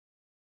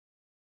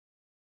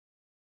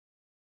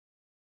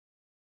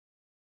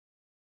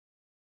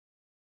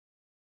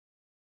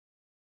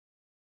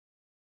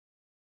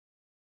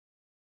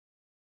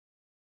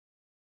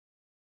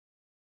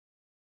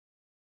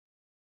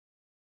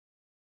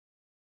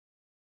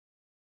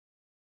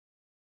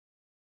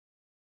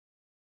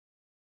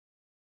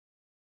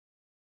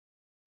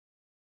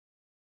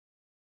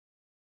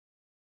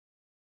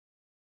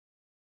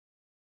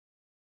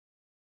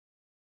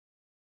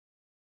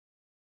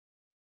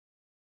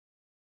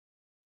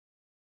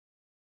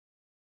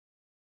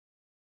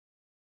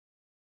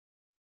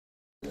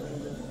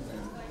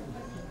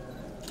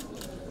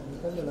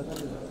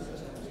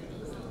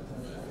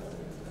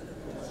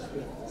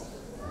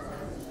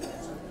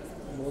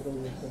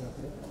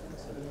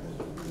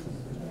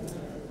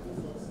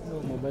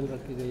Mobile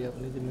रखी गई है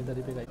अपनी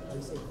जिम्मेदारी पे गई।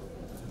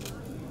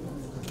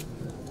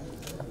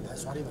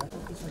 सॉरी भाई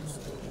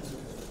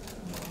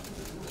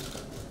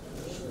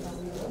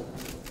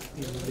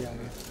आ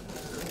गए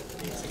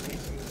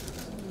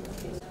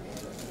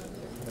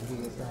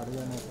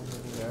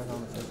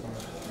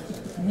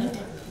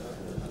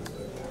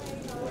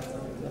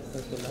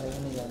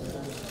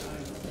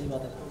सही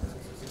बात है।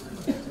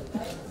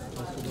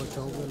 सुबह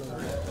चौक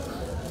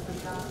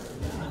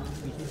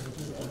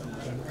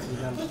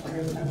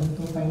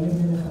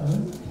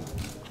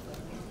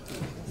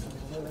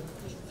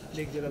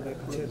देख जरा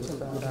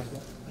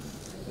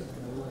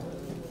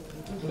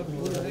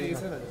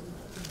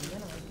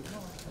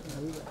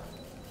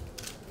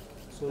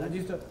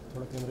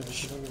थोड़ा कैमरे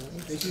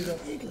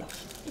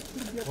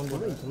कौन बोल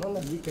रहा सुना ना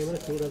ये कैमरा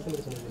क्यों रहता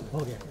मेरे समझ में हो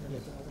गया।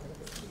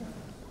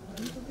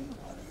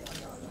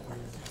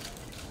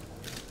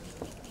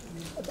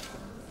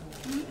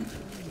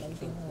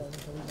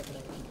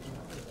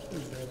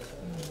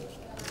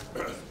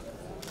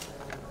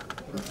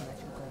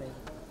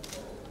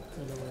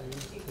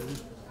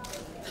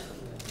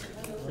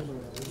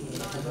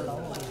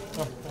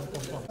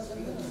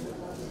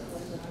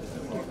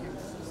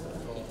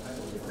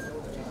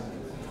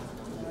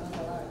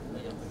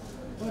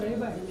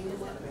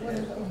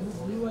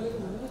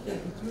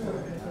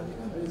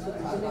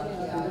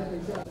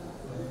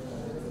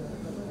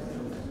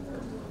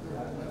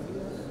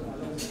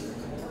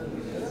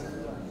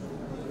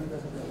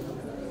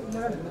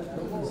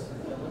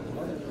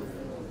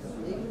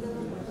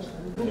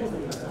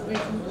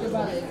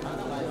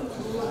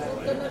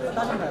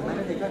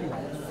 मैंने देखा नहीं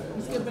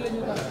इसके पहले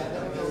जो था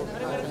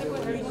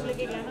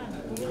लेके गया ना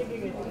तुझे लेके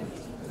गए थे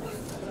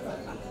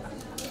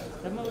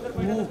जब मैं उधर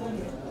बैठा था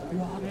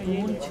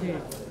कौन छे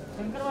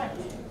शंकर भाई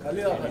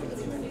खाली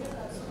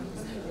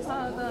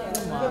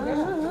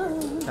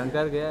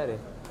शंकर गया रे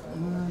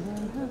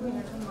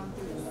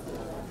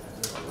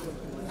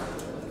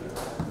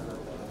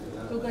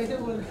तो कैसे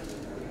बोल रहे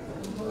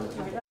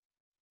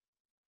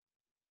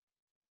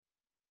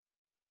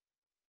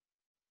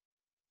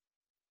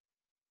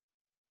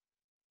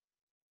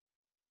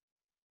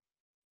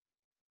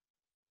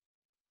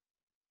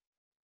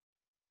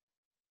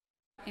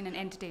in an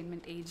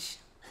entertainment age.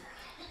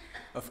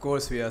 Of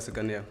course we are,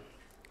 Sukanya.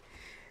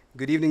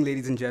 Good evening,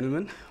 ladies and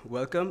gentlemen.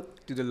 Welcome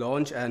to the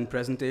launch and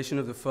presentation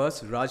of the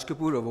first Raj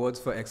Kapoor Awards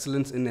for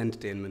Excellence in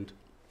Entertainment.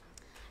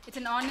 It's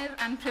an honor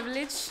and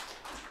privilege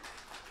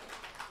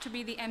to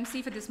be the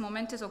MC for this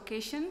momentous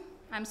occasion.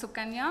 I'm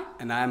Sukanya.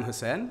 And I am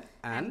Hussain.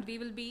 And we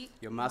will be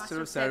your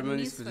Master of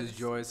Ceremonies for this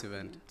joyous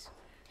event.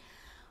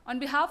 On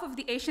behalf of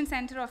the Asian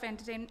Center of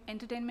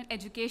Entertainment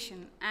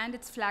Education and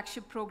its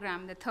flagship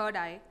program, The Third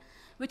Eye,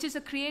 which is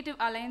a creative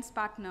alliance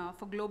partner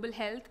for global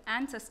health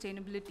and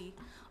sustainability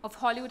of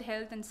Hollywood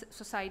Health and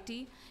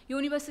Society,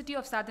 University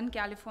of Southern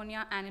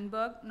California,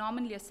 Annenberg,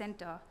 Norman Lear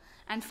Center,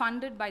 and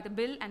funded by the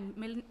Bill and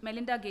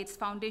Melinda Gates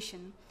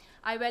Foundation,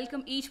 I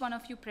welcome each one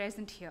of you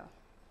present here.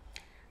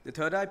 The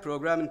Third Eye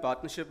program, in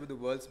partnership with the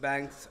World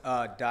Bank's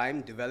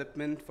DIME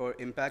Development for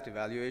Impact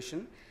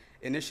Evaluation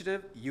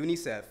Initiative,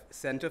 UNICEF,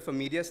 Center for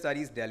Media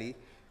Studies, Delhi,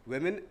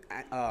 Women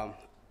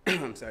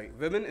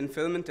in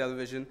Film and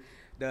Television,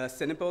 the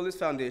Cinepolis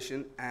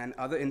Foundation, and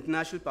other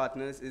international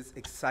partners, is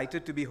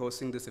excited to be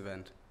hosting this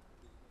event.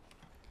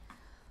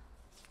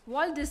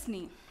 Walt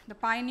Disney, the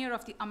pioneer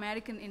of the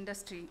American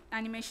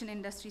animation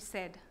industry,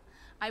 said,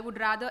 "I would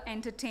rather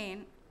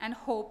entertain and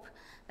hope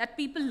that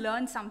people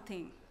learn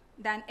something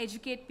than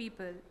educate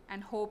people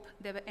and hope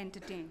they were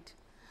entertained."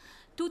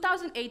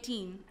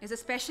 2018 is a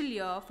special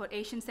year for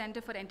Asian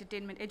Center for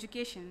Entertainment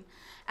Education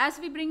as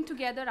we bring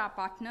together our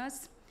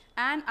partners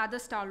and other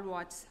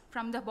stalwarts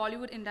from the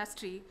Bollywood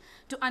industry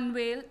to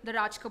unveil the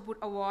Raj Kapoor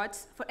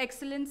Awards for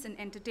Excellence in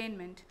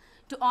Entertainment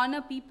to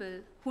honor people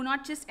who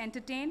not just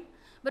entertain,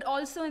 but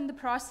also in the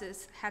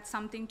process had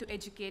something to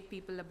educate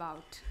people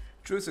about.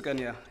 True,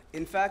 Sukanya.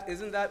 In fact,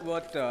 isn't that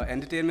what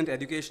entertainment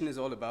education is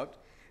all about?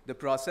 The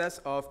process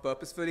of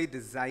purposefully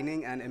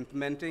designing and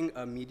implementing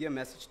a media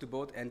message to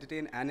both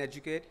entertain and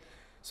educate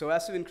so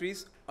as to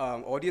increase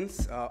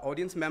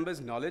audience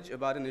members' knowledge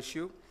about an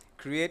issue,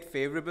 create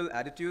favorable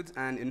attitudes,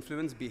 and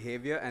influence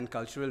behavior and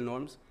cultural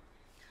norms?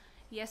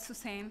 Yes,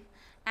 Hussain.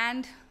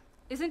 And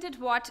isn't it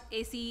what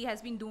ACE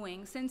has been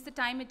doing since the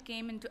time it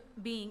came into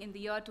being in the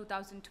year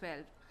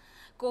 2012?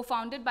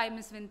 Co-founded by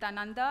Ms. Vinta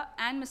Nanda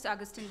and Mr.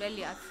 Agustin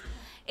Velias,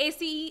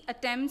 ACE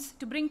attempts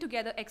to bring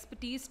together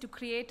expertise to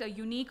create a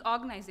unique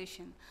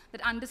organization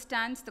that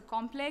understands the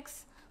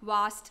complex,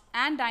 vast,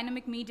 and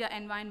dynamic media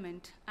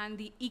environment and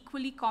the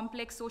equally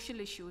complex social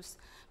issues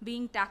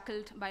being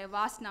tackled by a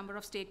vast number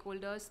of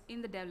stakeholders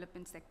in the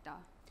development sector.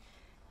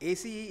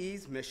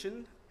 ACE's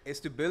mission is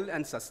to build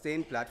and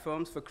sustain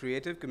platforms for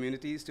creative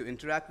communities to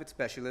interact with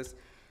specialists,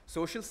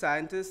 social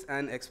scientists,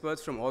 and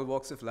experts from all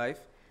walks of life,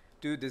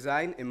 to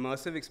design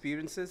immersive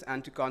experiences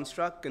and to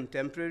construct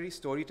contemporary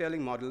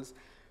storytelling models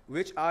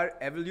which are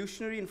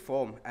evolutionary in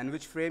form and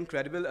which frame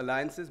credible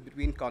alliances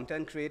between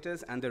content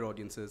creators and their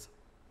audiences.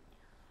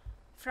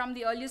 From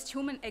the earliest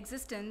human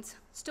existence,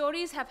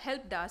 stories have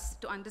helped us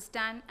to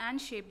understand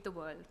and shape the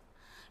world,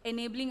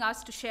 enabling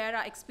us to share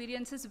our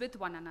experiences with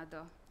one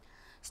another.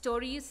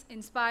 Stories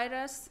inspire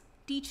us,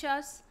 teach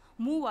us,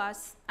 move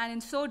us, and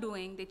in so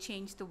doing, they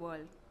change the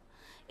world.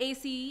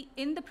 ACE,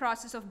 in the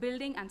process of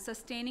building and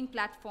sustaining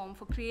platform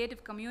for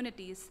creative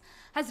communities,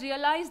 has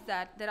realized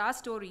that there are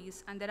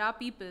stories and there are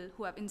people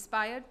who have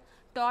inspired,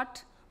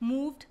 taught,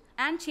 moved,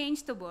 and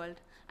changed the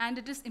world, and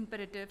it is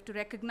imperative to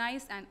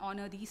recognize and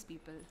honor these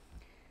people.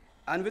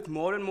 And with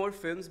more and more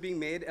films being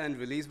made and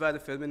released by the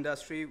film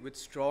industry with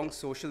strong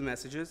social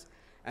messages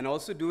and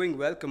also doing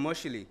well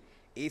commercially,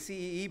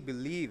 ACEE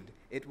believed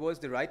it was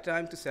the right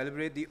time to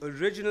celebrate the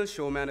original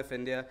showman of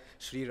India,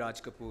 Shri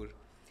Raj Kapoor,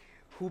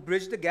 who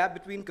bridged the gap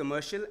between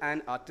commercial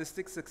and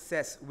artistic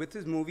success with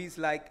his movies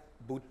like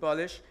Boot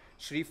Polish,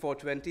 Shri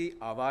 420,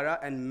 Avara,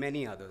 and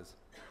many others.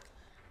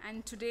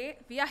 And today,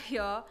 we are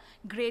here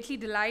greatly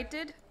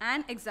delighted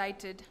and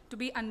excited to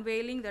be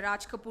unveiling the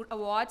Raj Kapoor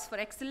Awards for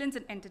Excellence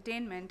in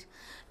Entertainment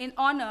in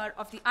honor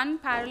of the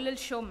unparalleled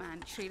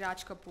showman, Shri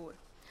Raj Kapoor.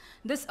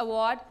 This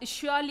award is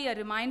surely a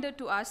reminder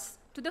to us,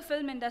 to the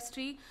film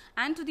industry,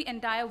 and to the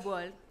entire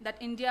world that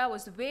India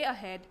was way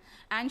ahead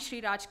and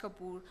Shri Raj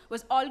Kapoor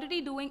was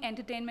already doing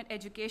entertainment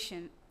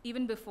education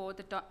even before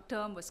the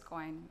term was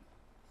coined.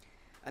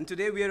 And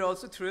today we are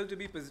also thrilled to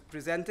be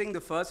presenting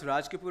the first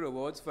Raj Kapoor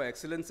Awards for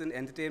Excellence in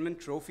Entertainment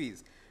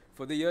trophies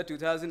for the year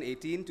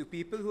 2018 to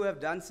people who have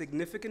done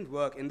significant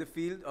work in the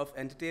field of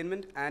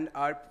entertainment and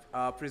are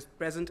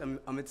present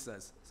amidst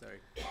us. Sorry.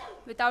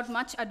 Without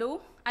much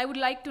ado, I would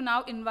like to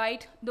now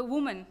invite the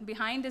woman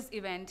behind this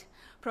event,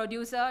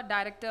 producer,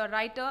 director,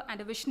 writer,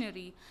 and a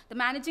visionary, the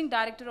Managing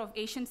Director of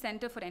Asian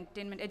Center for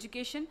Entertainment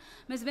Education,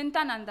 Ms.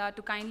 Vinta Nanda,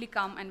 to kindly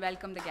come and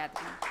welcome the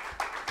gathering.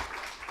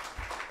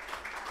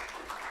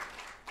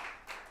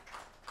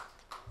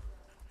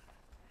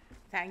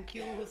 Thank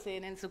you,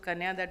 Hussein and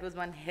Sukanya. That was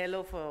one hell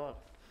of a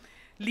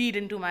lead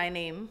into my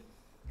name.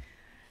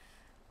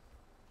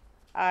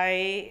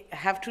 I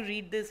have to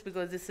read this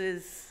because this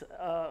is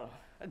a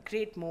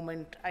great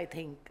moment, I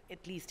think,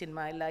 at least in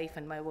my life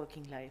and my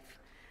working life.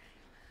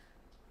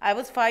 I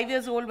was 5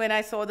 years old when I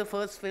saw the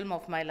first film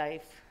of my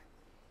life.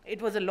 It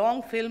was a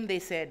long film, they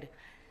said,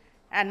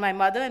 and my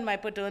mother and my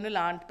paternal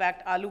aunt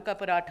packed aloo ka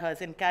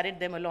parathas and carried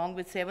them along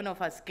with 7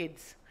 of us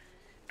kids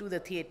to the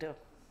theater.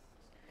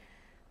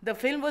 The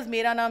film was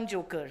Mera Naam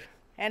Joker,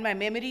 and my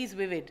memory is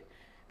vivid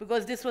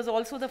because this was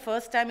also the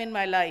first time in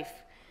my life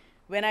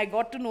when I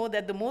got to know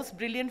that the most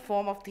brilliant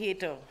form of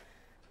theater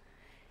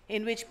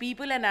in which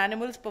people and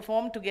animals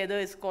perform together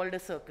is called a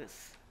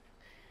circus.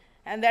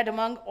 And that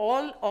among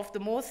all of the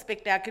most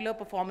spectacular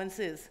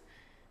performances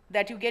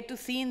that you get to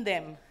see in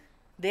them,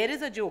 there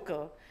is a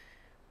joker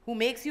who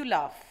makes you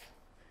laugh.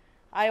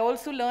 I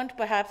also learned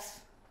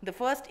perhaps the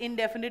first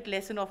indefinite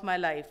lesson of my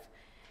life,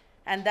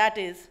 and that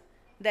is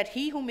that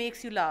he who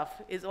makes you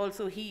laugh is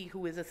also he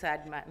who is a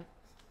sad man.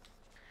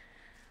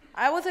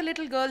 I was a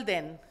little girl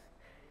then,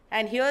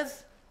 and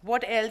here's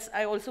what else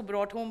I also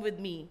brought home with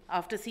me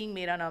after seeing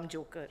Mera Naam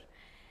Joker,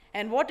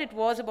 and what it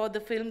was about the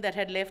film that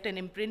had left an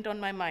imprint on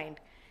my mind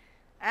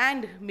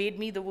and made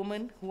me the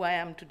woman who I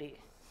am today.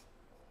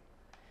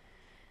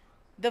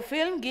 The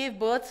film gave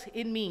birth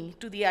in me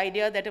to the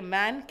idea that a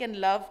man can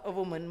love a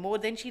woman more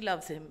than she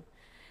loves him,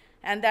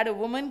 and that a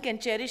woman can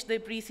cherish the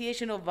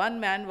appreciation of one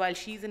man while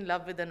she's in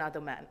love with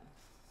another man.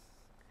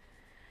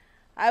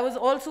 I was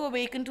also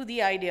awakened to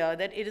the idea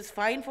that it is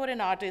fine for an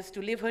artist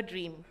to live her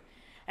dream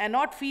and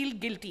not feel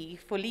guilty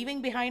for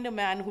leaving behind a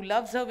man who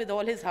loves her with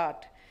all his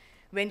heart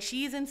when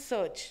she is in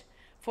search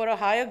for a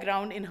higher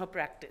ground in her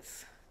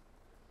practice.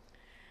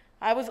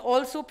 I was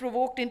also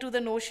provoked into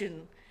the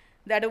notion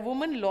that a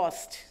woman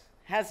lost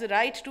has the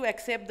right to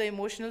accept the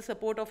emotional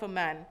support of a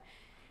man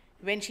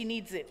when she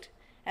needs it,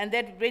 and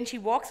that when she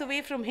walks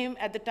away from him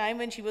at the time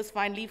when she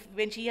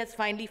has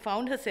finally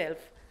found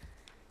herself,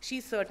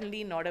 she's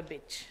certainly not a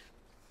bitch.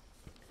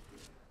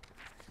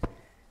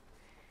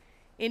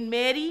 In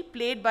Mary,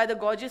 played by the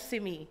gorgeous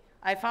Simi,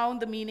 I found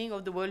the meaning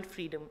of the word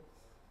freedom.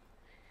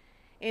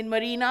 In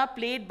Marina,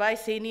 played by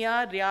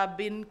Ksenia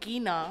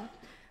Ryabinkina,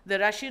 the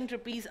Russian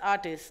trapeze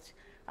artist,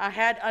 I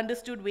had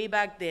understood way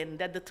back then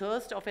that the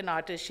thirst of an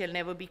artist shall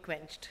never be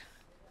quenched.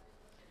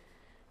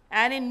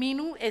 And in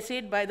Meenu,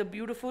 essayed by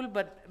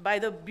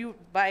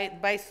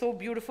so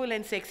beautiful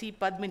and sexy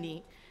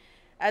Padmini,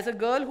 as a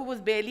girl who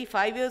was barely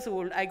 5 years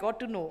old, I got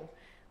to know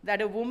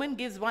that a woman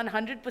gives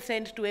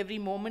 100% to every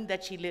moment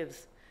that she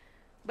lives.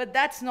 But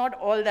that's not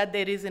all that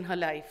there is in her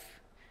life,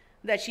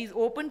 that she's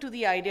open to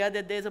the idea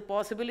that there's a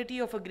possibility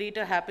of a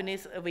greater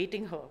happiness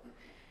awaiting her,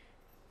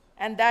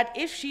 and that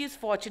if she is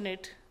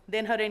fortunate,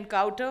 then her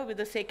encounter with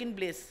a second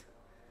bliss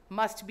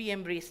must be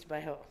embraced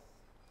by her.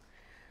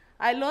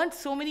 I learned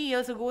so many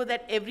years ago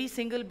that every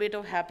single bit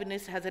of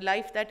happiness has a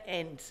life that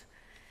ends.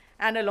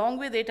 And along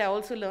with it, I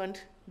also learned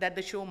that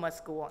the show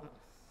must go on.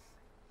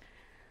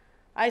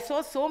 I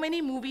saw so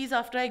many movies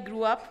after I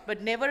grew up,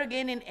 but never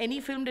again in any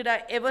film did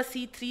I ever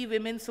see three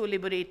women so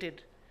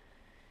liberated.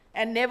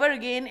 And never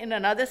again in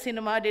another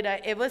cinema did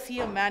I ever see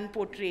a man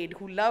portrayed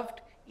who loved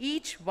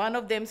each one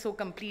of them so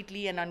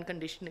completely and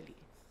unconditionally.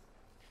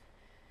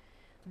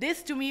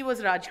 This to me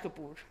was Raj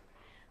Kapoor,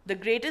 the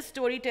greatest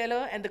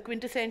storyteller and the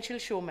quintessential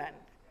showman.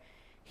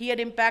 He had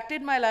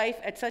impacted my life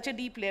at such a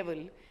deep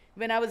level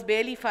when I was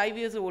barely 5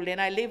 years old, and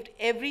I lived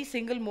every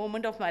single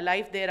moment of my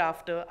life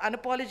thereafter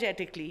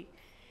unapologetically,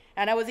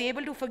 and I was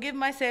able to forgive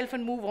myself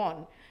and move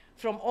on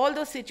from all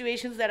those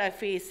situations that I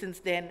faced since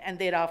then and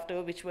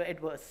thereafter, which were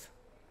adverse.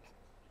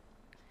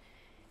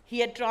 He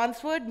had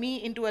transferred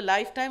me into a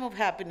lifetime of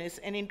happiness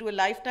and into a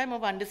lifetime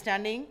of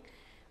understanding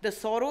the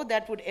sorrow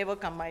that would ever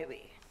come my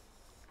way.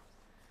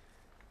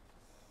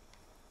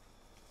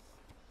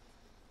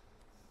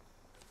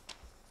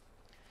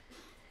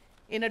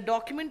 In a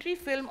documentary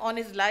film on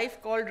his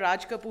life called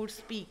Raj Kapoor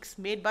Speaks,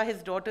 made by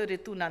his daughter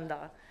Ritu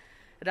Nanda,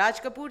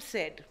 Raj Kapoor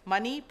said,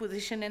 "Money,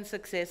 position, and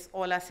success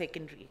all are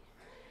secondary.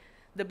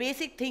 The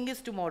basic thing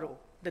is tomorrow,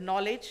 the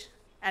knowledge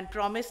and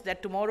promise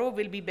that tomorrow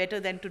will be better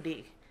than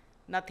today.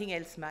 Nothing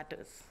else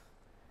matters."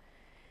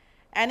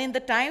 And in the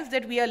times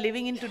that we are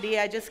living in today,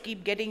 I just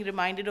keep getting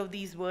reminded of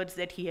these words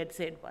that he had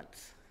said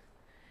once.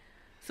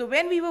 So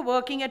when we were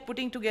working at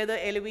putting together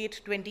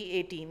Elevate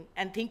 2018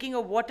 and thinking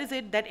of what is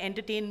it that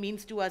entertain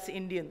means to us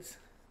Indians,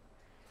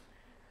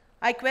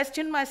 I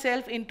questioned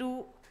myself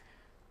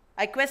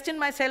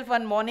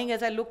one morning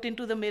as I looked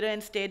into the mirror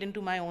and stared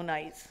into my own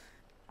eyes.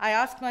 I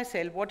asked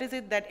myself, what is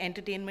it that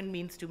entertainment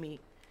means to me?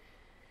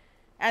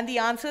 And the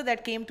answer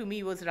that came to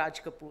me was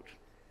Raj Kapoor.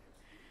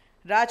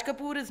 Raj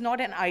Kapoor is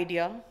not an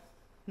idea,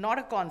 not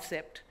a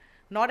concept,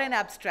 not an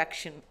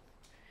abstraction.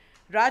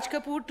 Raj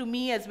Kapoor, to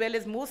me as well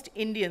as most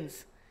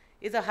Indians,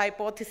 is a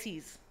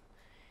hypothesis.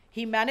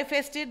 He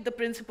manifested the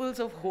principles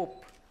of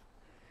hope,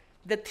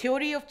 the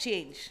theory of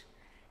change,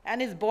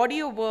 and his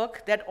body of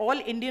work that all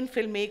Indian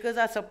filmmakers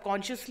are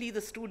subconsciously the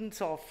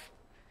students of,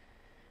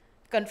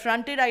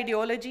 confronted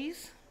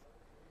ideologies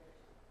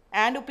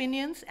and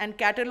opinions and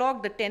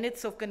catalogued the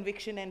tenets of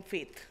conviction and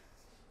faith.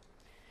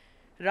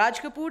 Raj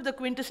Kapoor, the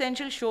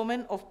quintessential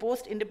showman of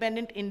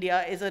post-independent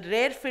India, is a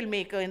rare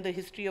filmmaker in the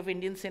history of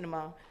Indian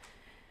cinema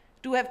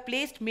to have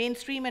placed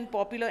mainstream and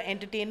popular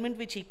entertainment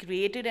which he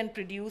created and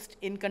produced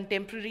in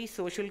contemporary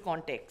social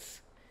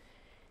contexts.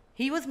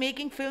 He was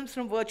making films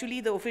from virtually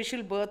the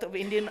official birth of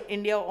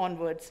India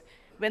onwards,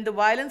 when the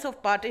violence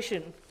of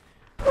partition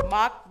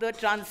marked the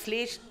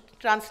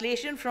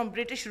translation from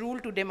British rule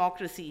to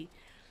democracy.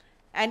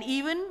 And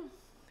even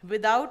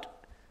without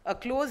a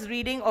close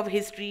reading of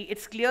history,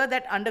 it's clear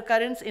that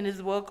undercurrents in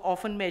his work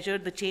often measure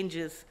the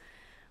changes,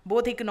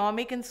 both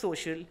economic and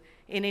social,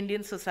 in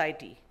Indian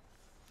society.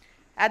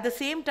 At the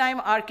same time,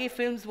 RK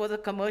Films was a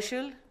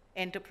commercial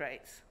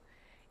enterprise,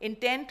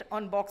 intent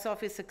on box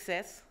office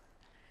success.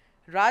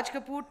 Raj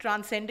Kapoor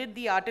transcended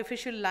the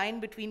artificial line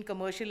between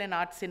commercial and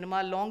art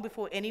cinema long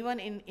before anyone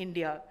in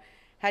India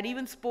had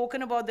even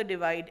spoken about the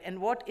divide, and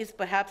what is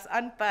perhaps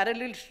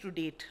unparalleled to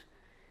date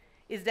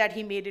is that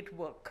he made it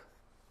work.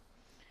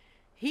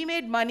 He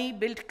made money,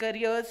 built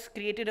careers,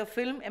 created a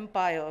film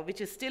empire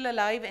which is still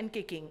alive and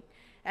kicking,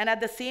 and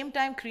at the same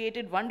time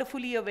created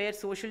wonderfully aware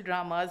social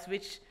dramas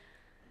which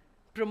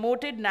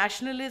promoted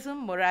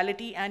nationalism,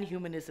 morality, and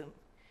humanism.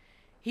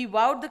 He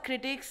wowed the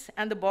critics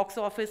and the box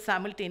office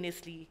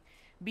simultaneously,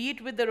 be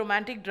it with the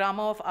romantic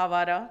drama of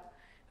Avara,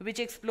 which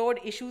explored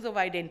issues of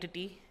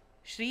identity,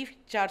 Shri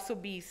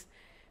 420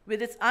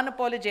 with its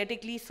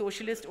unapologetically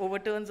socialist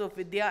overtones of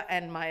Vidya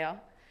and Maya,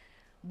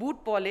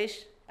 Boot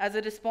Polish as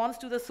a response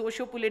to the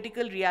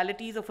socio-political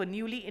realities of a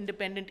newly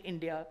independent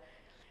India,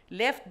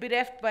 left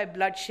bereft by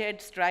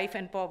bloodshed, strife,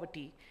 and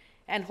poverty,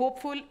 and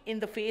hopeful in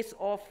the face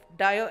of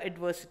dire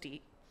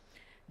adversity.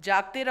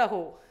 Jagte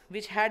Raho,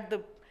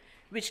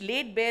 which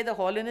laid bare the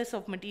hollowness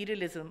of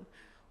materialism,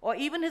 or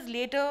even his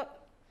later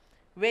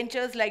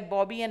ventures like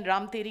Bobby and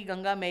Ram Teri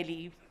Ganga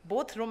Maili,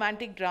 both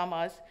romantic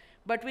dramas,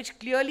 but which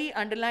clearly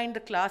underlined the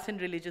class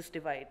and religious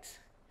divides.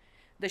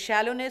 The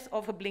shallowness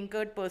of a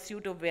blinkered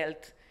pursuit of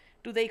wealth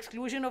to the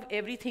exclusion of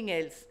everything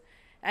else,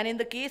 and in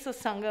the case of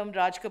Sangam,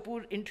 Raj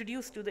Kapoor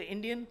introduced to the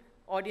Indian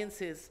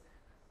audiences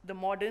the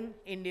modern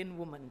Indian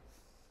woman.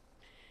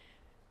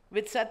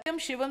 With Satyam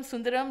Shivam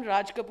Sundaram,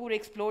 Raj Kapoor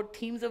explored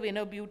themes of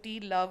inner beauty,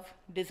 love,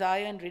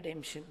 desire, and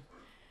redemption.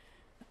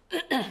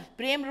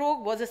 Prem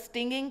Rog was a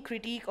stinging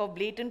critique of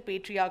blatant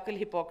patriarchal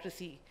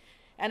hypocrisy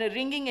and a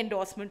ringing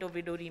endorsement of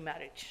widow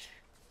remarriage.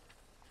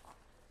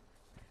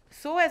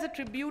 So, as a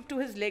tribute to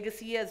his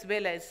legacy as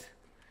well as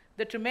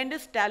the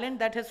tremendous talent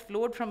that has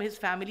flowed from his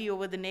family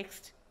over the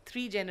next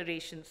 3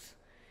 generations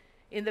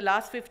in the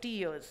last 50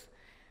 years,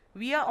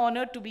 we are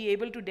honored to be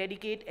able to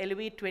dedicate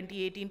Elevate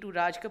 2018 to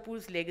Raj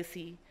Kapoor's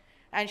legacy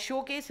and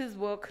showcase his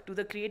work to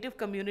the creative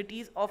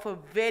communities of a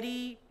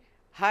very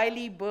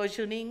highly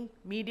burgeoning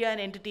media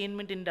and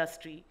entertainment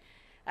industry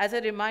as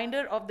a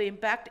reminder of the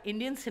impact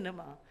Indian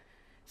cinema,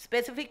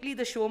 specifically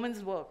the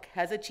showman's work,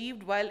 has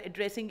achieved while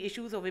addressing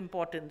issues of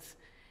importance,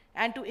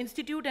 and to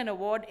institute an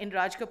award in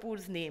Raj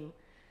Kapoor's name,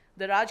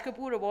 the Raj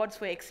Kapoor Awards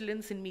for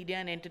Excellence in Media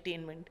and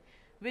Entertainment,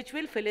 which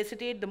will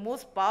felicitate the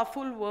most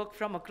powerful work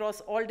from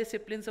across all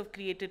disciplines of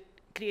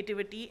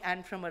creativity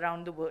and from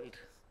around the world.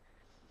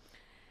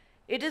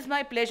 It is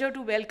my pleasure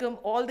to welcome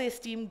all the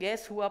esteemed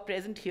guests who are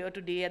present here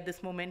today at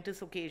this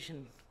momentous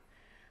occasion.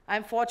 I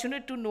am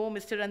fortunate to know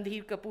Mr.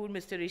 Randhir Kapoor,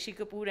 Mr. Rishi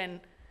Kapoor, and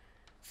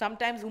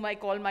sometimes whom I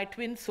call my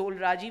twin soul,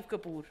 Rajiv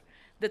Kapoor,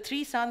 the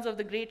three sons of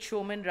the great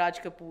showman Raj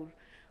Kapoor,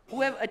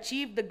 who have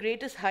achieved the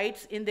greatest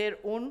heights in their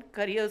own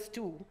careers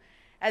too,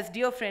 as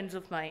dear friends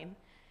of mine,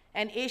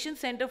 and Asian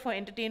Center for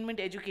Entertainment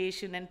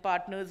Education and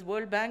Partners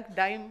World Bank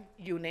Dime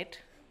Unit,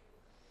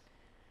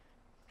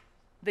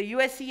 the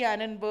USC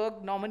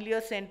Annenberg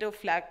Nomenlier Center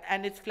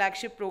and its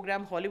flagship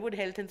program Hollywood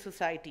Health and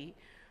Society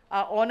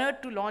are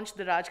honored to launch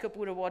the Raj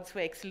Kapoor Awards for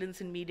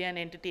Excellence in Media and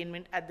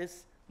Entertainment at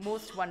this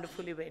most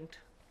wonderful event.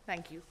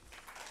 Thank you.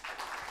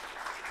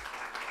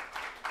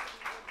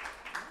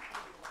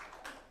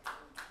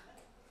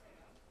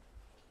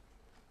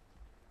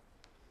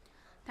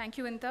 Thank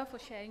you, Inta, for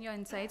sharing your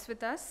insights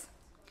with us.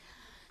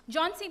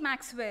 John C.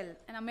 Maxwell,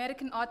 an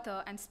American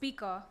author and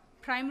speaker,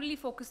 primarily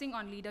focusing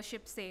on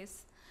leadership,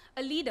 says,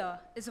 "A leader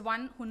is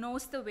one who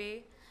knows the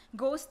way,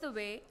 goes the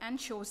way,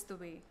 and shows the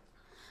way."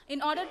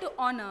 In order to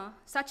honor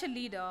such a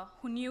leader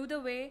who knew the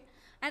way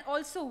and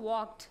also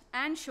walked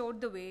and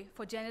showed the way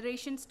for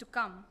generations to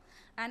come,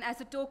 and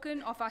as a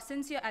token of our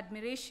sincere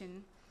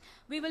admiration,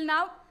 we will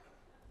now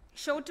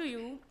show to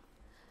you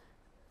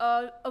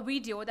a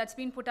video that's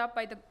been put up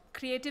by the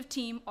creative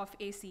team of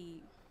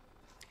ACE.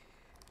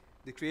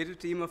 The creative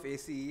team of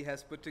ACE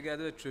has put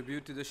together a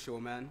tribute to the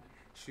showman,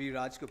 Shri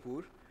Raj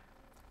Kapoor.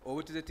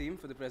 Over to the team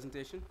for the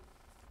presentation.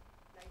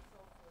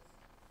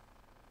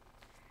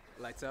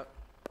 Lights up.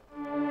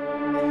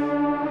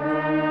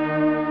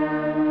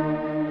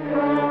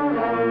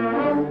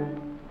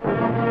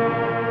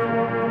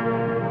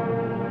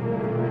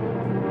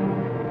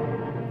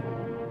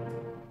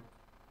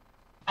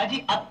 अजी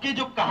अब के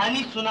जो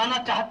कहानी सुनाना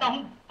चाहता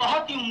हूँ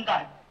बहुत ही उम्दा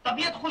है,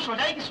 तबीयत खुश हो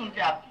जाएगी सुन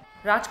के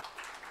आपकी। Raj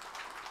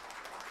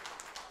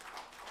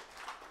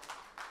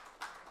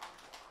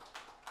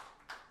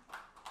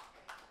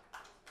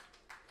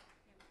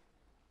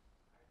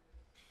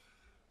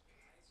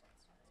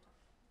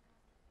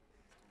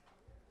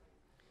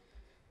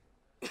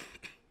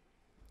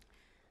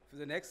For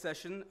the next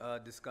session, a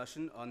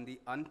discussion on the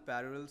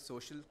unparalleled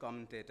social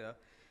commentator,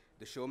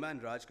 the showman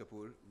Raj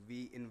Kapoor,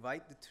 we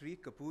invite the three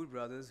Kapoor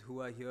brothers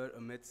who are here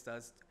amidst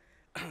us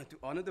to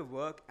honor the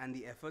work and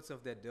the efforts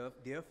of their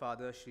dear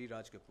father, Shri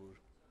Raj Kapoor.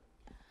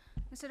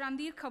 Mr.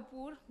 Randhir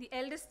Kapoor, the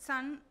eldest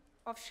son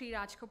of Shri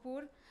Raj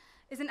Kapoor,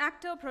 is an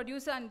actor,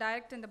 producer, and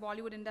director in the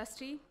Bollywood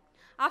industry.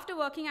 After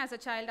working as a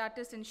child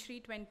artist in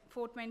Shri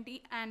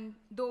 420 and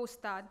Do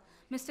Ustad,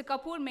 Mr.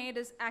 Kapoor made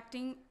his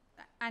acting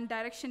and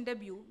direction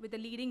debut with a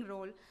leading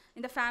role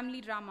in the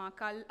family drama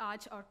Kal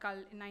Aaj Aur Kal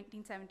in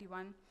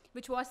 1971,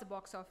 which was the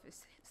box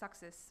office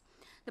success.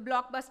 The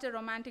blockbuster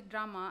romantic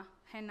drama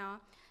Henna,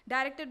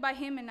 directed by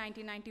him in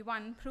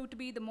 1991, proved to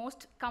be the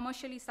most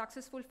commercially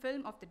successful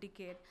film of the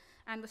decade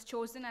and was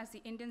chosen as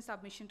the Indian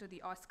submission to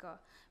the Oscar.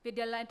 We're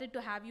delighted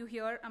to have you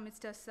here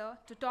amidst us, sir,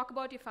 to talk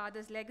about your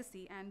father's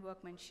legacy and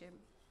workmanship.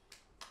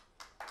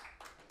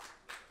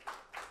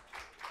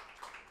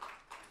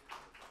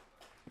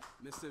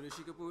 Mr.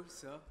 Rishi Kapoor,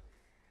 sir,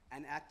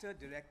 an actor,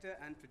 director,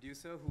 and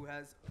producer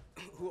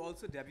who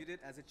also debuted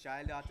as a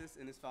child artist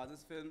in his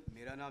father's film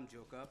Mera Naam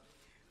Joker,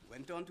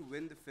 went on to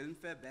win the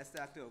Filmfare Best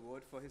Actor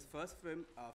Award for his first film,